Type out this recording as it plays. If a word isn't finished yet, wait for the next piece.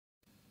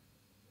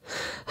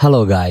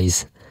Hello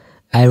guys,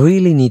 I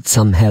really need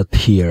some help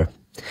here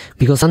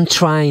because I'm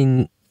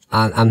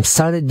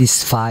started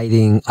this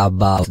fighting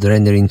about the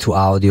rendering to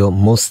audio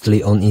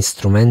mostly on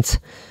instruments,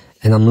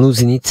 and I'm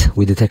losing it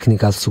with the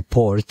technical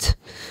support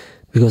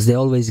because they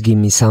always give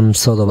me some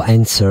sort of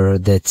answer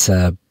that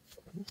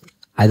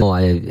I don't know.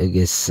 I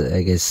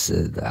guess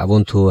I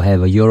want to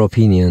have your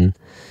opinion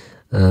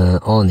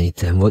on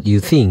it and what you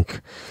think.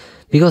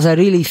 Because I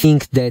really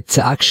think that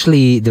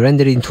actually the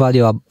rendering to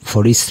audio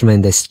for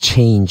instrument has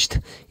changed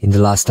in the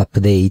last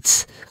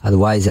updates.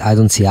 Otherwise, I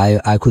don't see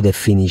I could have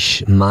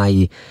finished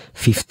my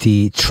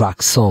 50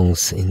 track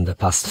songs in the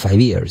past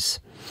 5 years.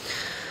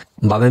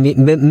 But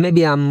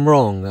maybe I'm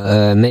wrong.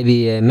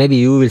 Maybe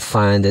you will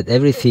find that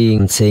everything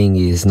I'm saying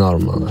is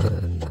normal.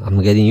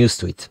 I'm getting used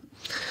to it.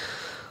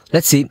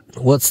 Let's see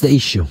what's the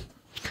issue.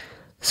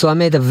 So I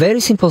made a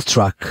very simple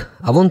track.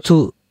 I want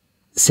to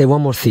say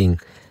one more thing.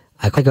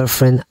 I called my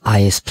girlfriend,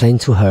 I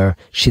explained to her,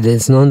 she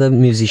is not a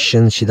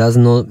musician, she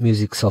doesn't know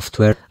music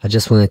software. I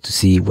just wanted to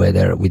see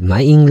whether with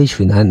my English,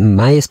 with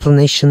my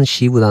explanation,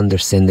 she would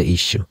understand the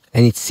issue.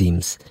 And it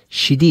seems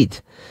she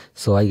did.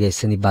 So I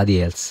guess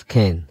anybody else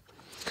can.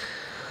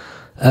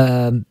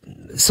 I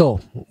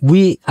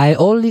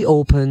only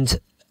opened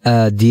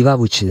Diva,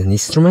 which is an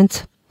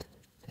instrument,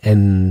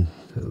 and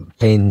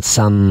paint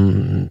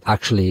some,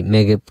 actually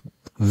make a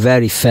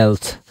very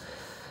felt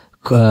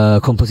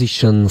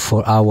composition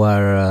for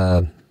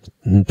our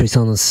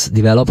Presonus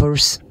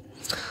developers,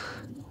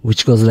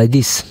 which goes like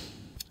this.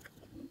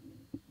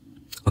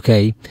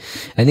 Okay,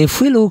 and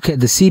if we look at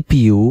the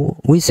CPU,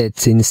 we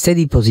set in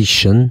steady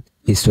position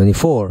is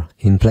 24,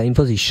 in playing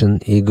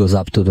position it goes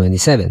up to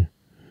 27.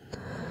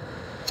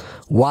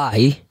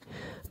 Why?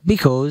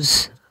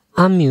 Because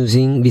I'm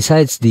using,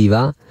 besides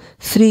Diva,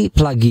 3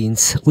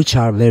 plugins which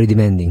are very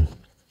demanding.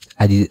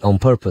 I did it on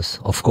purpose,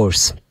 of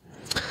course.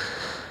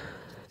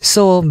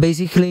 So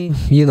basically,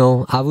 you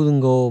know, I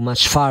wouldn't go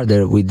much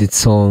farther with this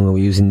song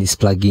using these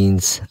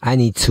plugins. I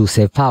need to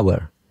save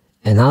power.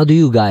 And how do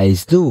you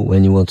guys do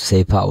when you want to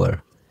save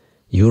power?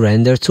 You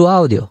render to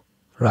audio,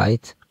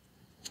 right?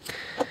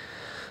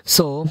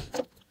 So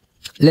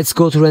let's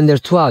go to render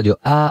to audio.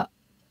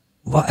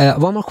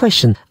 One more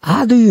question.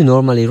 How do you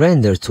normally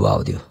render to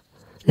audio?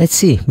 Let's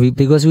see,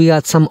 because we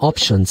got some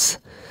options.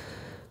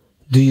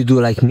 Do you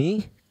do like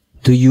me?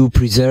 Do you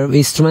preserve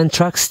instrument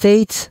track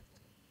state?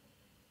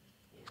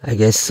 I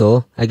guess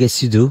so. I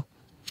guess you do.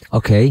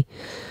 Okay.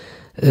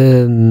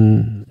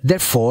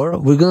 Therefore,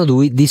 we're gonna do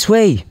it this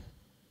way.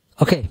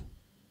 Okay.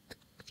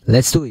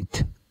 Let's do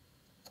it.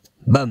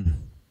 Boom.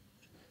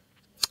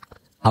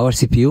 Our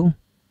CPU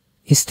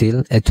is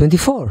still at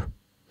 24.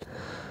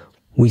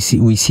 We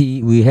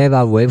have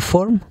our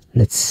waveform.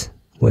 Let's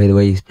wait the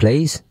way it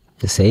plays.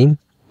 The same.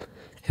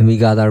 And we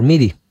got our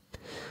MIDI.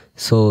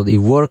 So it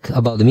worked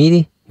about the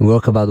MIDI. It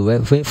worked about the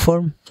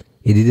waveform.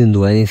 It didn't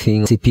do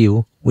anything on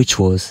CPU, which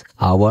was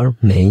our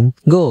main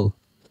goal.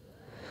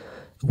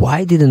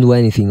 Why didn't do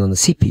anything on the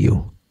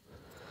CPU?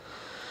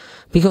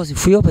 Because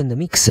if we open the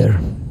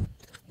mixer,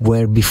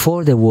 where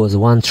before there was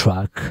 1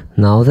 track,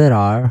 now there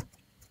are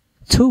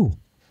 2.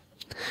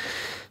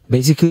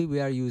 Basically, we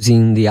are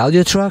using the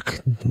audio track,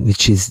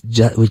 which is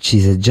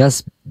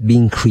just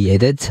being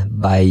created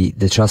by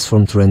the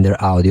transform to render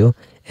audio,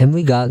 and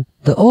we got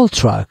the old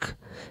track.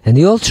 And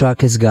the old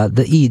track has got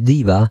the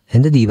Diva,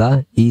 and the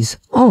Diva is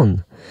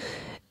on.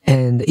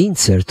 And the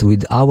insert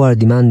with our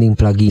demanding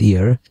plugin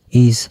here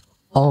is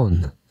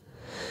on.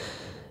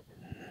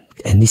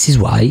 And this is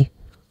why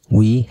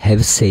we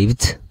have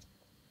saved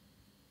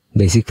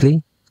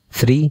basically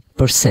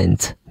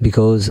 3%.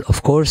 Because,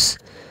 of course,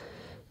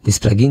 these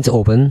plugins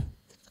open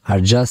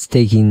are just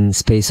taking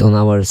space on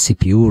our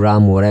CPU,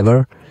 RAM,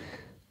 whatever,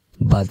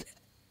 but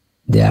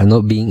they are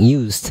not being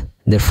used.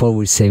 Therefore,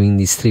 we're saving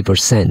this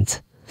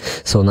 3%.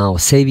 So now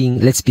saving,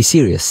 let's be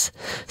serious,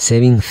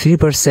 saving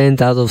 3%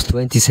 out of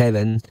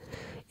 27,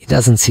 it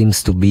doesn't seem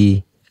to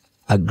be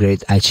a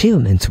great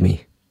achievement to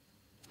me.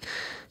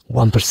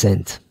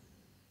 1%.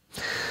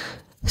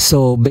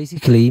 So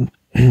basically,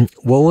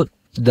 what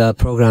the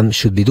program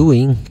should be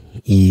doing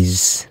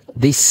is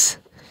this.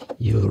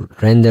 You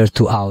render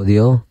to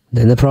audio,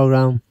 then the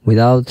program,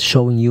 without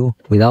showing you,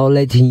 without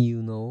letting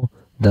you know,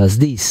 does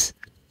this.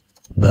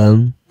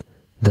 Boom.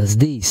 Does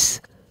this.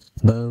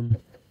 Boom.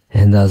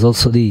 And does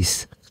also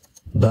this.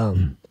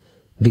 Boom.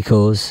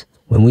 Because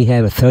when we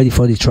have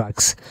 30-40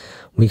 tracks,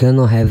 we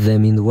cannot have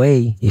them in the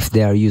way if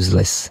they are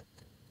useless.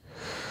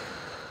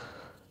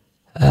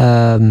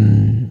 Now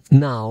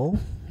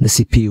the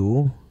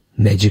CPU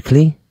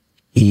magically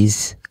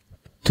is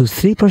to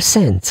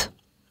 3%.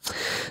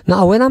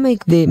 Now when I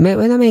make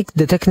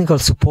the technical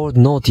support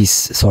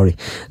notice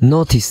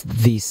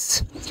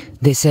this,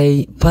 they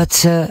say,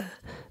 but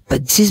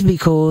this is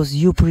because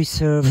you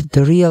preserved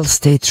the real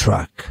state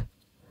track.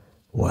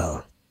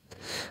 Well,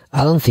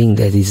 I don't think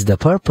that is the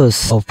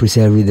purpose of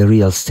preserving the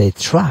real state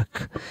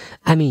track.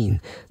 I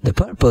mean, the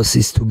purpose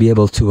is to be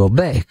able to go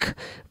back,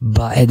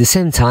 but at the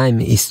same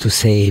time is to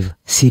save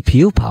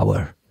CPU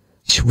power,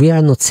 which we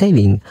are not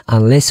saving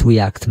unless we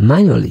act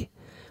manually.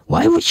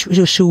 Why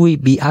should we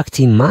be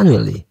acting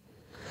manually?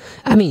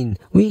 I mean,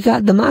 we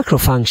got the macro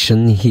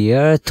function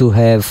here to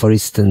have, for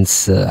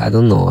instance, I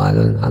don't know, I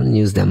don't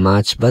use them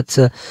much, but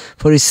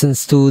for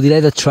instance, to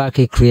delete a track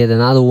and create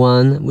another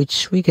one,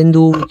 which we can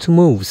do with 2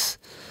 moves.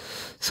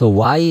 So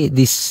why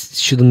this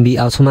shouldn't be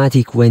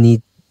automatic when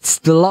it's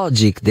the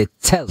logic that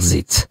tells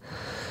it?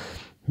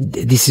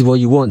 This is what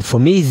you want. For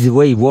me, it's the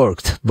way it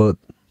worked, but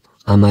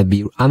I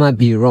might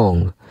be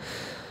wrong.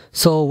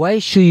 So why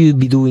should you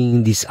be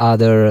doing these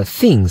other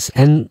things?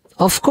 And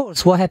of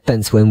course, what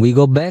happens when we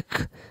go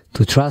back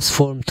to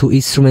transform to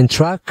instrument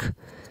track?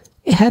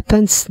 It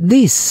happens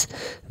this,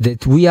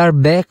 that we are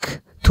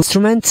back to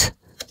instrument,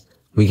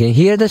 we can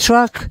hear the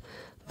track,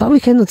 but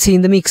we cannot see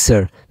in the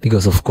mixer,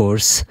 because of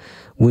course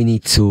we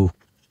need to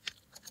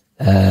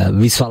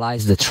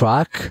visualize the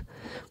track,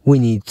 we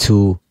need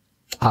to,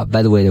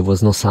 by the way, there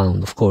was no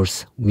sound, of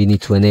course, we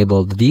need to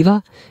enable the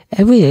diva,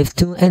 and we have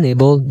to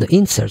enable the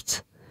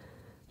insert.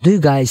 Do you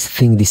guys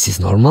think this is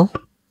normal?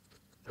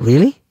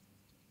 Really?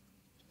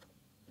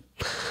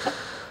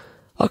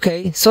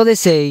 Okay, so they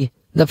say,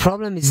 the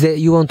problem is that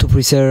you want to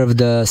preserve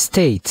the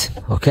state.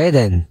 Okay,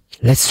 then,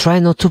 let's try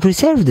not to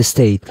preserve the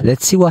state.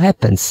 Let's see what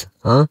happens,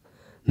 huh?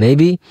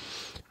 Maybe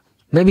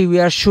we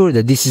are sure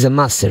that this is a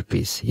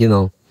masterpiece, you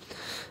know,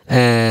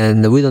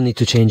 and we don't need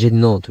to change any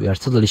note. We are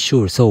totally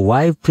sure. So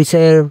why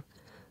preserve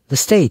the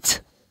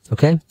state?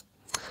 Okay,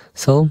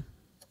 so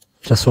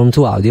transform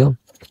to audio.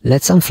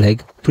 Let's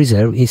unflag,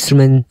 preserve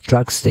instrument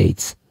track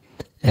states,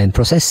 and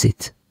process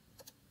it.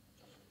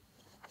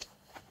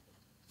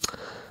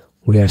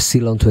 We are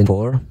still on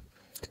 24.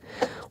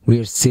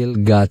 We still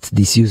got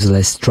this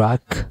useless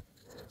track.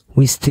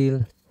 We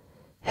still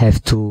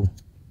have to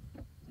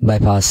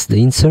bypass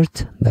the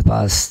insert,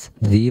 bypass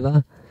the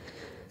diva,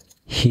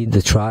 hide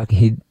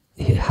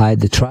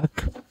the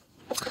track.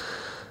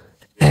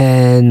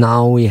 And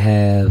now we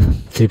have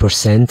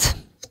 3%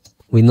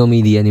 with no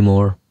MIDI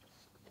anymore.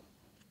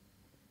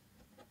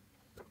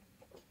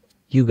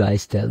 You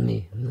guys tell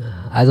me.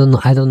 I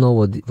don't know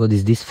what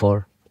is this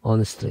for,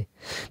 honestly,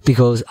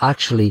 because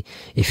actually,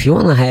 if you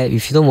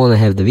don't want to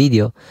have the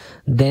video,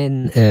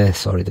 then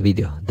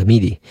the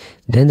MIDI,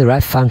 then the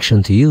right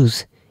function to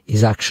use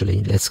is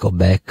actually, let's go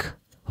back,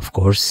 of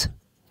course,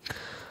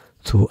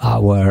 to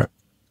our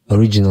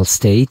original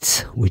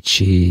state, which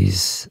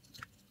is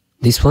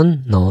this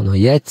one. No, not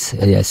yet.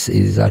 Yes, it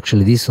is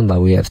actually this one,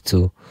 but we have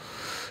to,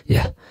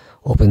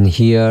 open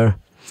here.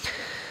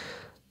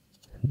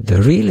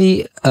 The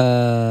really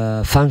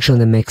function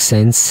that makes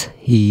sense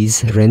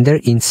is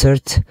render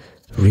insert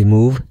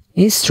remove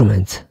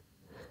instrument.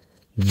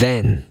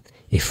 Then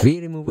if we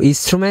remove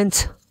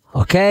instrument,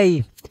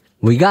 okay,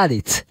 we got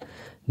it.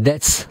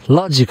 That's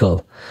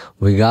logical.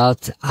 We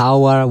got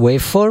our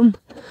waveform,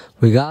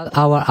 we got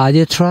our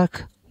audio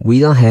track, we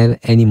don't have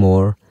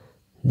anymore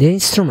the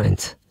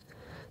instrument.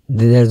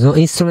 There's no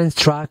instrument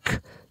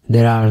track,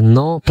 there are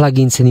no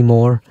plugins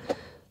anymore.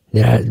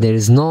 There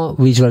is no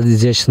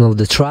visualization of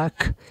the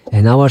track,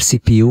 and our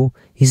CPU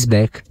is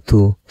back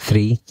to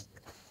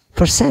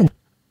 3%.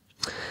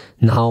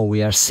 Now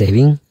we are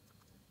saving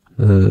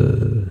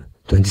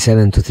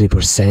 27 to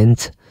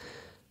 3%.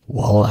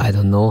 Well, I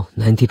don't know,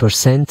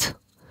 90%.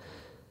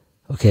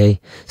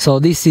 Okay, so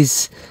this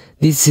is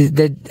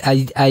that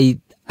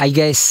I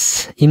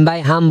guess, in my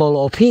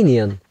humble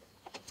opinion,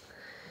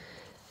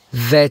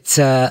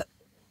 that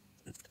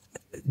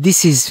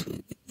this is,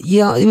 we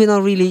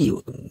don't really,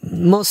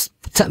 most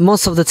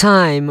of the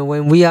time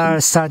when we are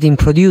starting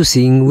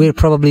producing, we're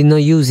probably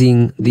not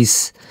using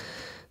this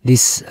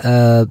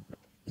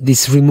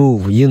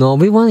remove, we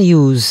want to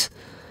use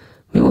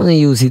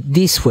it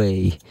this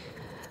way.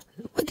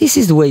 This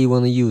is the way you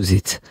want to use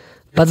it.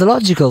 But the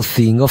logical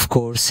thing, of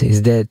course,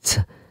 is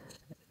that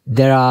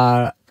there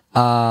are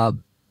a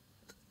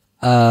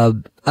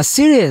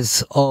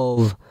series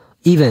of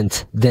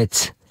events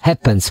that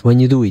happens when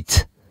you do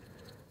it.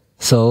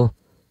 So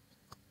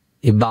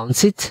it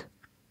bounces it.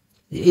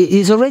 It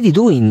is already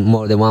doing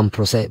more than one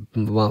process,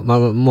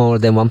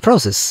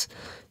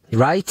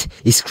 right?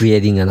 It's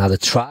creating another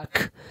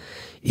track,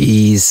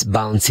 is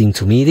bouncing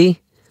to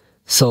MIDI.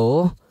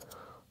 So,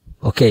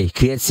 okay,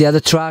 creates the other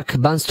track,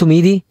 bounce to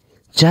MIDI.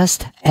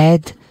 Just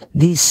add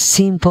this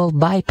simple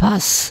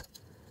bypass.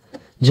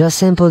 Just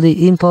sample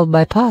the impulse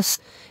bypass,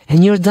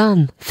 and you're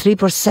done.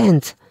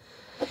 3%.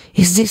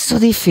 Is this so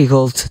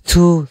difficult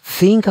to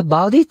think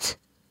about it?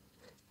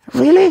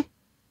 Really?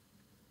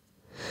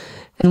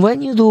 And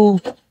when you do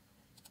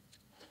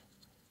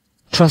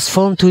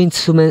transform to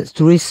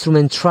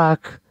instrument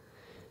track,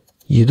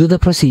 you do the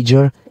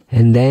procedure,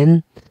 and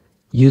then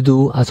you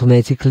do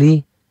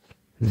automatically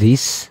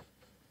this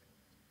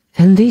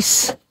and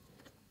this.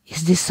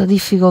 Is this so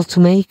difficult to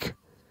make?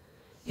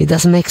 It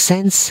doesn't make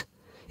sense.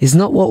 It's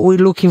not what we're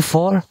looking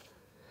for.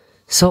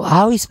 So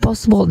how is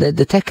possible that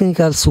the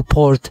technical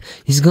support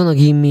is gonna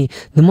give me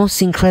the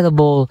most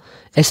incredible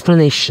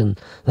explanation?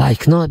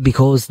 Like, not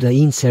because the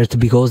insert,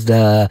 because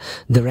the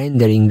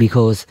rendering,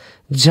 because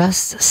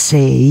just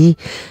say,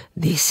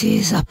 this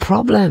is a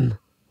problem.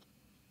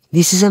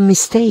 This is a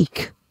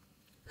mistake.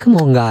 Come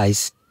on,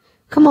 guys.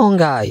 Come on,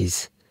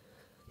 guys.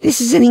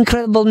 This is an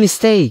incredible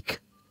mistake.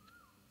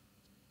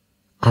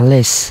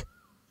 Unless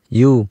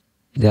you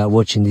that are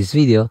watching this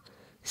video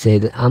say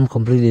that I'm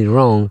completely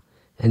wrong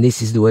and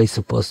this is the way it's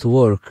supposed to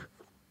work,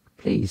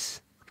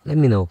 please let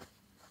me know.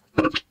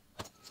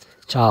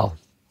 Ciao.